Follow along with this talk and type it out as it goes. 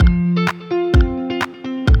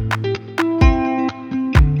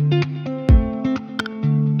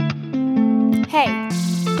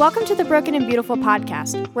Welcome to the Broken and Beautiful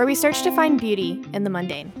podcast, where we search to find beauty in the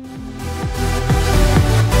mundane.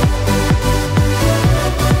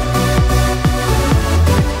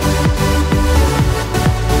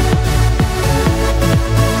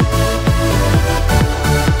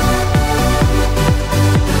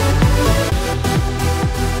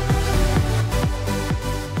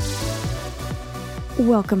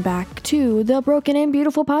 Welcome back to the Broken and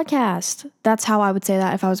Beautiful podcast. That's how I would say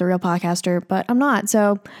that if I was a real podcaster, but I'm not.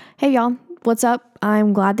 So, hey y'all, what's up?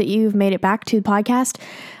 I'm glad that you've made it back to the podcast.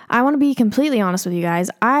 I want to be completely honest with you guys.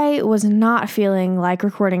 I was not feeling like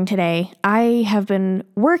recording today. I have been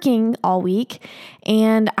working all week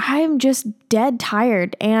and I'm just dead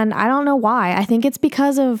tired and I don't know why. I think it's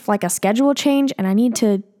because of like a schedule change and I need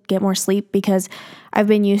to get more sleep because I've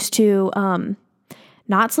been used to,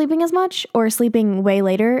 not sleeping as much or sleeping way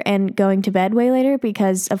later and going to bed way later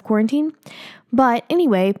because of quarantine. But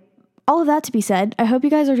anyway, all of that to be said, I hope you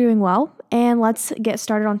guys are doing well and let's get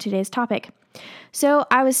started on today's topic. So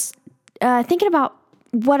I was thinking about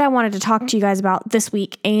what I wanted to talk to you guys about this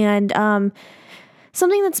week and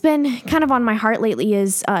something that's been kind of on my heart lately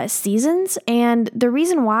is seasons. And the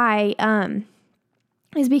reason why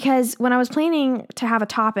is because when I was planning to have a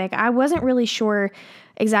topic, I wasn't really sure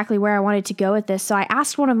exactly where I wanted to go with this. So I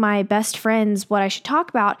asked one of my best friends what I should talk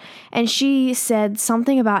about, and she said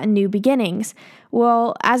something about new beginnings.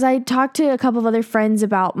 Well, as I talked to a couple of other friends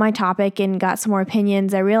about my topic and got some more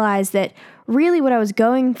opinions, I realized that really what I was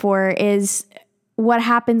going for is what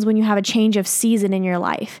happens when you have a change of season in your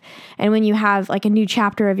life and when you have like a new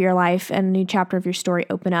chapter of your life and a new chapter of your story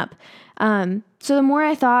open up. So the more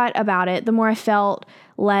I thought about it, the more I felt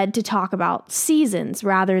led to talk about seasons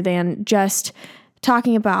rather than just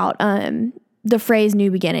talking about the phrase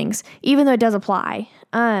new beginnings, even though it does apply.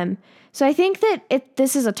 So I think that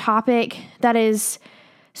this is a topic that is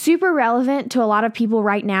super relevant to a lot of people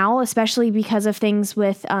right now, especially because of things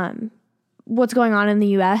with what's going on in the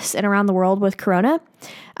US and around the world with Corona,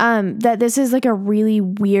 that this is like a really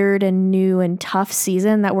weird and new and tough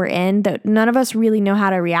season that we're in that none of us really know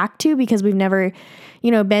how to react to because we've never,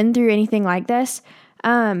 been through anything like this.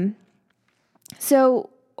 So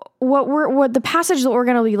what the passage that we're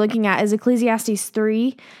going to be looking at is Ecclesiastes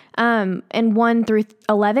 3, and 1 through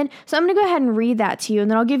 11. So I'm going to go ahead and read that to you,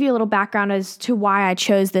 and then I'll give you a little background as to why I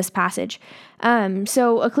chose this passage.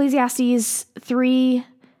 So Ecclesiastes 3,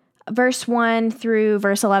 verse 1 through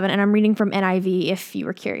verse 11, and I'm reading from NIV if you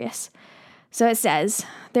were curious. So it says,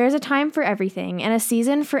 "There is a time for everything, and a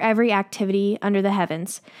season for every activity under the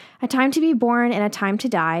heavens, a time to be born and a time to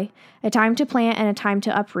die, a time to plant and a time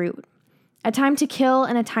to uproot, a time to kill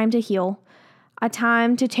and a time to heal, a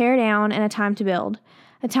time to tear down and a time to build,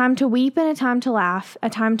 a time to weep and a time to laugh, a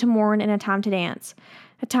time to mourn and a time to dance,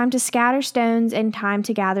 a time to scatter stones and time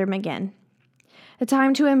to gather them again, a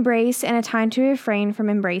time to embrace and a time to refrain from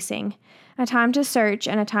embracing, a time to search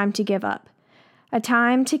and a time to give up, a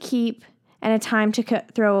time to keep and a time to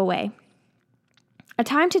throw away, a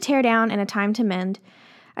time to tear down and a time to mend,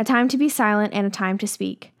 a time to be silent and a time to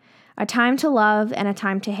speak, a time to love and a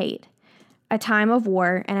time to hate, a time of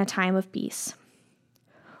war and a time of peace.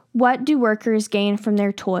 What do workers gain from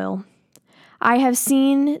their toil? I have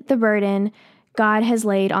seen the burden God has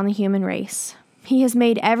laid on the human race. He has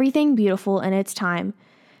made everything beautiful in its time.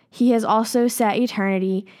 He has also set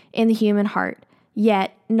eternity in the human heart,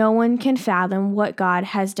 yet no one can fathom what God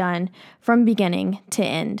has done from beginning to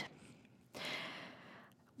end."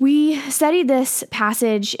 We studied this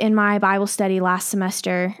passage in my Bible study last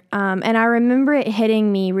semester, and I remember it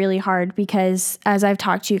hitting me really hard because, as I've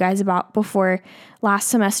talked to you guys about before, last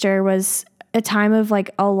semester was a time of like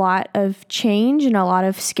a lot of change and a lot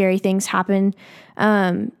of scary things happen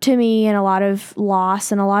to me and a lot of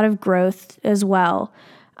loss and a lot of growth as well.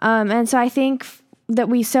 And so I think that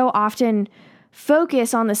we so often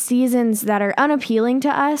focus on the seasons that are unappealing to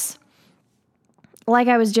us. Like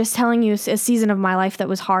I was just telling you, a season of my life that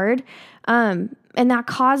was hard, and that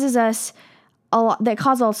causes us a lot. That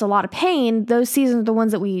causes us a lot of pain. Those seasons are the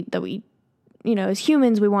ones that we, as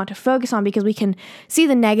humans, we want to focus on because we can see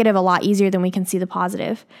the negative a lot easier than we can see the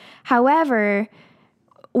positive. However,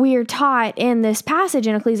 we are taught in this passage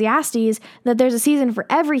in Ecclesiastes that there's a season for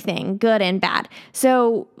everything, good and bad.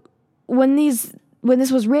 So when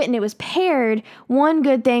this was written, it was paired one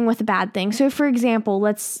good thing with a bad thing. So for example,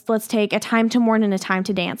 let's take a time to mourn and a time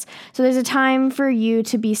to dance. So there's a time for you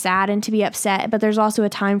to be sad and to be upset, but there's also a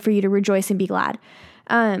time for you to rejoice and be glad.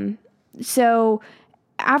 So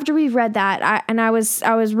after we've read that, I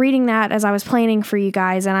was reading that as I was planning for you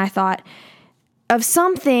guys, and I thought of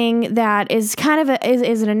something that is kind of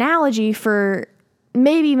is an analogy for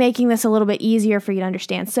maybe making this a little bit easier for you to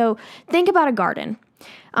understand. So think about a garden.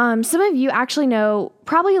 Some of you actually know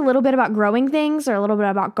probably a little bit about growing things or a little bit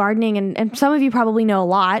about gardening, and some of you probably know a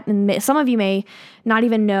lot, and some of you may not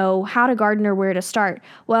even know how to garden or where to start.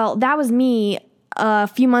 Well, that was me a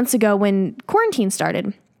few months ago when quarantine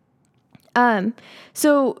started.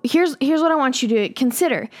 So here's what I want you to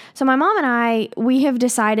consider. So my mom and we have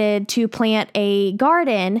decided to plant a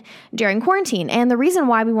garden during quarantine. And the reason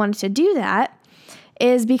why we wanted to do that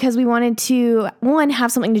is because we wanted to, one,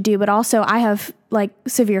 have something to do, but also I have like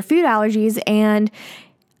severe food allergies, and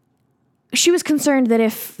she was concerned that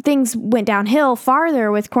if things went downhill farther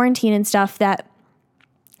with quarantine and stuff, that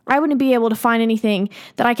I wouldn't be able to find anything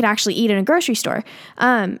that I could actually eat in a grocery store.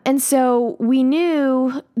 And so we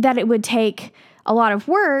knew that it would take a lot of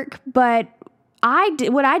work, but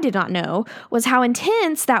what I did not know was how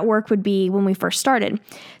intense that work would be when we first started.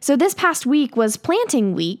 So this past week was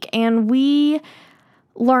planting week, and we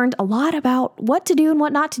learned a lot about what to do and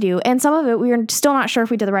what not to do. And some of it, we were still not sure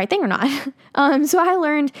if we did the right thing or not. So I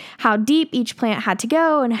learned how deep each plant had to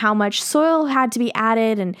go and how much soil had to be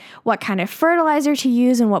added and what kind of fertilizer to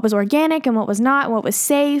use and what was organic and what was not, and what was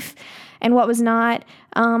safe and what was not.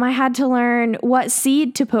 I had to learn what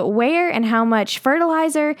seed to put where and how much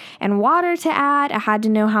fertilizer and water to add. I had to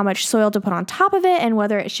know how much soil to put on top of it and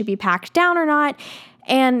whether it should be packed down or not.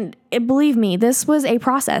 And believe me, this was a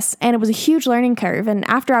process, and it was a huge learning curve. And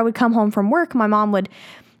after I would come home from work, my mom would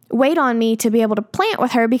wait on me to be able to plant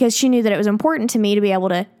with her because she knew that it was important to me to be able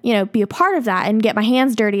to, be a part of that and get my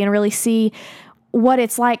hands dirty and really see what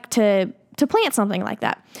it's like to plant something like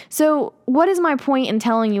that. So what is my point in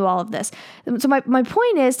telling you all of this? So my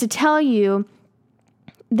point is to tell you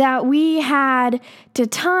that we had to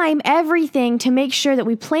time everything to make sure that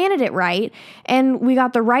we planted it right and we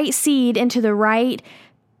got the right seed into the right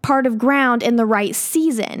part of ground in the right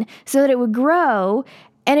season so that it would grow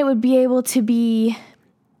and it would be able to be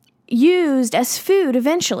used as food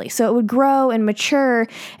eventually. So it would grow and mature,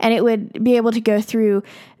 and it would be able to go through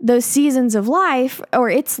those seasons of life, or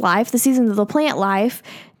its life, the seasons of the plant life,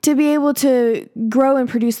 to be able to grow and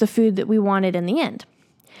produce the food that we wanted in the end.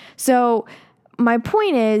 So my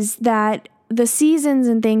point is that the seasons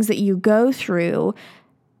and things that you go through,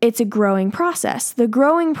 it's a growing process. The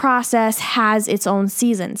growing process has its own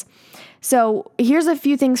seasons. So here's a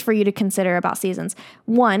few things for you to consider about seasons.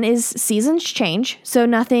 One is seasons change. So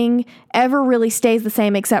nothing ever really stays the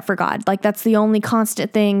same except for God. Like that's the only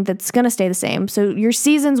constant thing that's going to stay the same. So your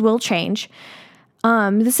seasons will change.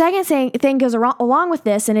 The second thing goes along with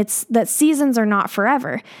this, and it's that seasons are not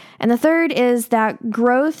forever. And the third is that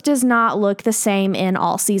growth does not look the same in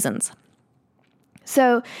all seasons.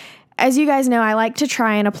 So as you guys know, I like to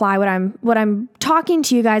try and apply what I'm talking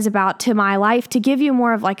to you guys about to my life to give you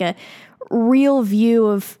more of like a real view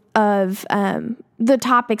of the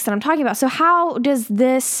topics that I'm talking about. So how does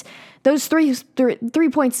those three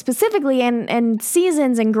points specifically and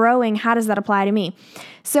seasons and growing, how does that apply to me?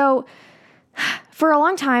 So for a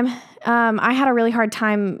long time, I had a really hard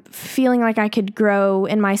time feeling like I could grow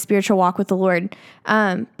in my spiritual walk with the Lord.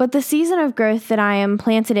 But the season of growth that I am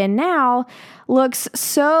planted in now looks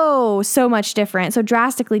so much different, so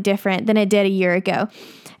drastically different than it did a year ago.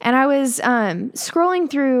 And I was scrolling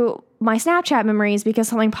through my Snapchat memories because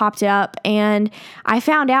something popped up, and I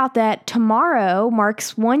found out that tomorrow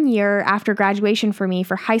marks 1 year after graduation for me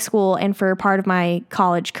for high school and for part of my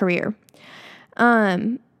college career.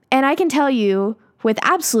 And I can tell you with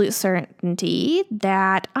absolute certainty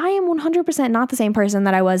that I am 100% not the same person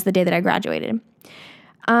that I was the day that I graduated.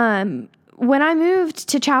 When I moved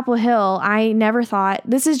to Chapel Hill, I never thought,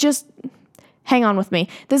 hang on with me.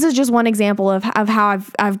 This is just one example of how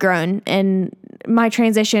I've grown in my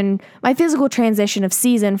transition, my physical transition of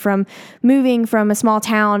season from moving from a small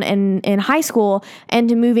town in high school and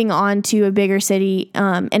to moving on to a bigger city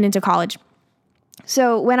and into college.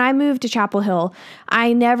 So when I moved to Chapel Hill,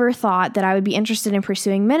 I never thought that I would be interested in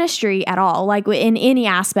pursuing ministry at all, like in any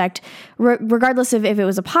aspect, regardless of if it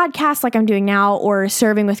was a podcast like I'm doing now or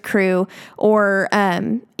serving with Cru or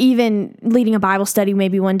even leading a Bible study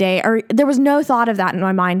maybe one day. Or there was no thought of that in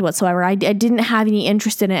my mind whatsoever. I didn't have any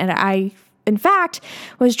interest in it. And I, in fact,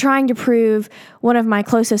 was trying to prove one of my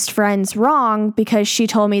closest friends wrong because she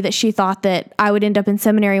told me that she thought that I would end up in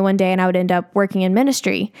seminary one day and I would end up working in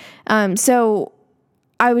ministry. So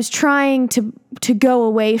I was trying to go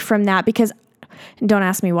away from that because, don't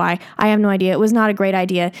ask me why, I have no idea. It was not a great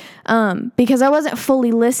idea because I wasn't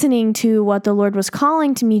fully listening to what the Lord was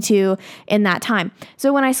calling to me to in that time.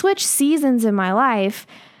 So when I switched seasons in my life,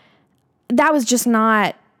 that was just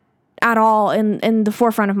not at all in the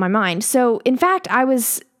forefront of my mind. So in fact, I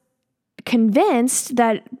was convinced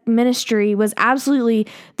that ministry was absolutely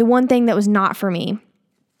the one thing that was not for me.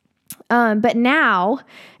 But now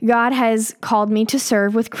God has called me to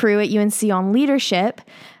serve with Cru at UNC on leadership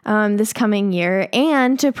this coming year,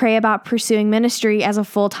 and to pray about pursuing ministry as a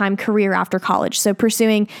full-time career after college. So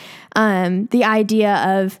pursuing the idea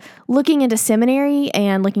of looking into seminary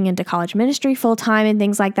and looking into college ministry full-time and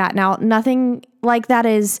things like that. Now, nothing like that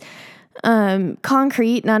is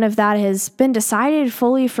concrete. None of that has been decided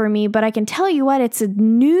fully for me, but I can tell you what, it's a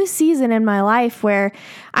new season in my life where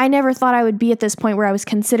I never thought I would be at this point where I was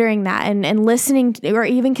considering that and listening to, or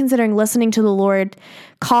even considering listening to the Lord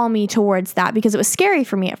call me towards that, because it was scary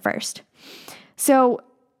for me at first. So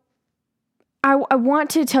I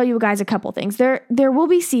want to tell you guys a couple things. There will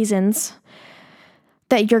be seasons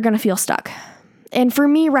that you're going to feel stuck. And for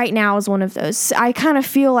me right now is one of those. I kind of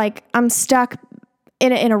feel like I'm stuck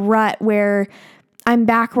in a rut where I'm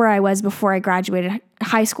back where I was before I graduated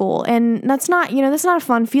high school. And that's not a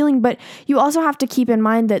fun feeling, but you also have to keep in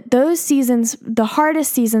mind that those seasons, the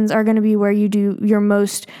hardest seasons, are going to be where you do your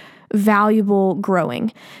most valuable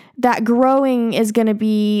growing. That growing is going to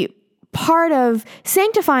be part of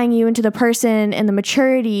sanctifying you into the person and the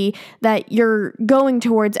maturity that you're going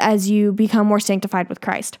towards as you become more sanctified with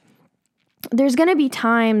Christ. There's going to be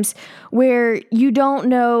times where you don't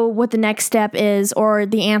know what the next step is or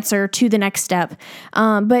the answer to the next step.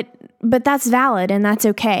 But that's valid, and that's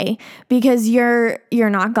okay, because you're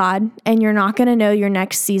not God, and you're not going to know your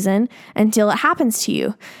next season until it happens to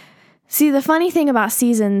you. See, the funny thing about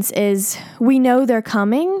seasons is we know they're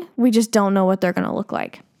coming. We just don't know what they're going to look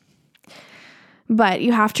like. But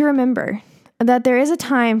you have to remember that there is a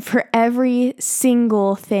time for every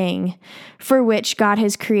single thing for which God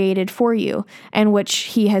has created for you and which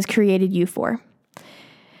He has created you for.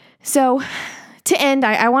 So to end,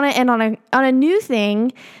 I want to end on a new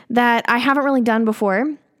thing that I haven't really done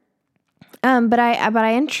before. But I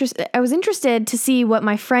was interested to see what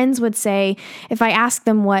my friends would say if I asked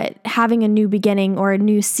them what having a new beginning or a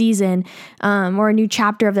new season or a new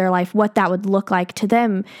chapter of their life, what that would look like to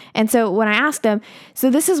them. And so when I asked them, so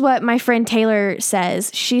this is what my friend Taylor says.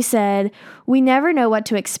 She said, "We never know what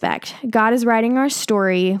to expect. God is writing our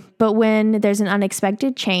story, but when there's an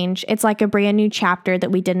unexpected change, it's like a brand new chapter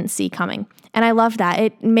that we didn't see coming." And I love that.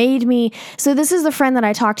 It made me, so this is the friend that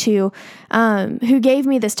I talked to who gave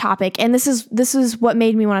me this topic. And this is what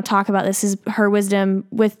made me want to talk about this, is her wisdom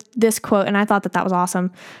with this quote. And I thought that was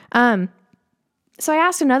awesome. So I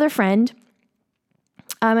asked another friend,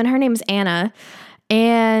 and her name is Anna.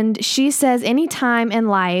 And she says anytime in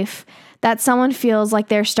life that someone feels like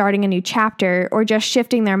they're starting a new chapter or just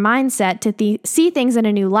shifting their mindset to see things in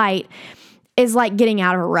a new light is like getting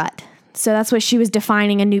out of a rut. So that's what she was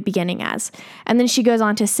defining a new beginning as. And then she goes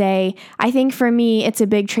on to say, "I think for me, it's a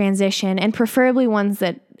big transition, and preferably ones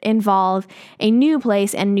that involve a new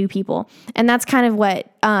place and new people." And that's kind of what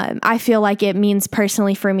I feel like it means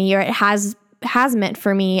personally for me, or it has meant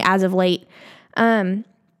for me as of late. But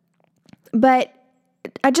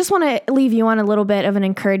I just want to leave you on a little bit of an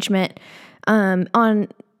encouragement on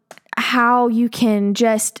how you can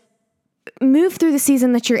just move through the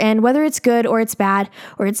season that you're in, whether it's good or it's bad,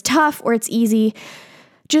 or it's tough or it's easy,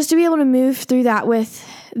 just to be able to move through that with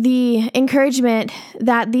the encouragement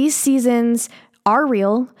that these seasons are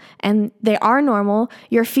real and they are normal.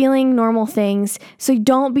 You're feeling normal things, so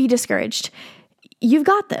don't be discouraged. You've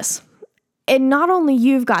got this. And not only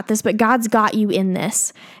you've got this, but God's got you in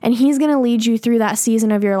this. And He's going to lead you through that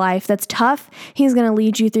season of your life that's tough. He's going to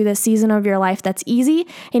lead you through the season of your life that's easy.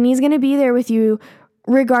 And He's going to be there with you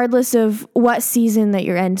regardless of what season that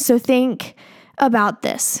you're in. So think about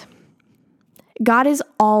this. God is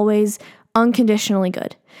always unconditionally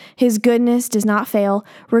good. His goodness does not fail,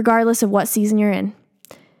 regardless of what season you're in.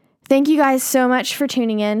 Thank you guys so much for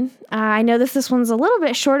tuning in. I know this one's a little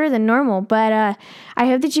bit shorter than normal, but I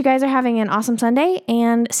hope that you guys are having an awesome Sunday,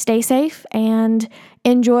 and stay safe and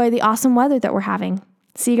enjoy the awesome weather that we're having.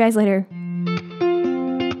 See you guys later.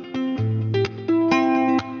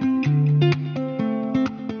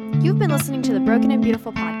 You've been listening to the Broken and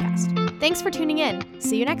Beautiful podcast. Thanks for tuning in.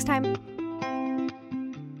 See you next time.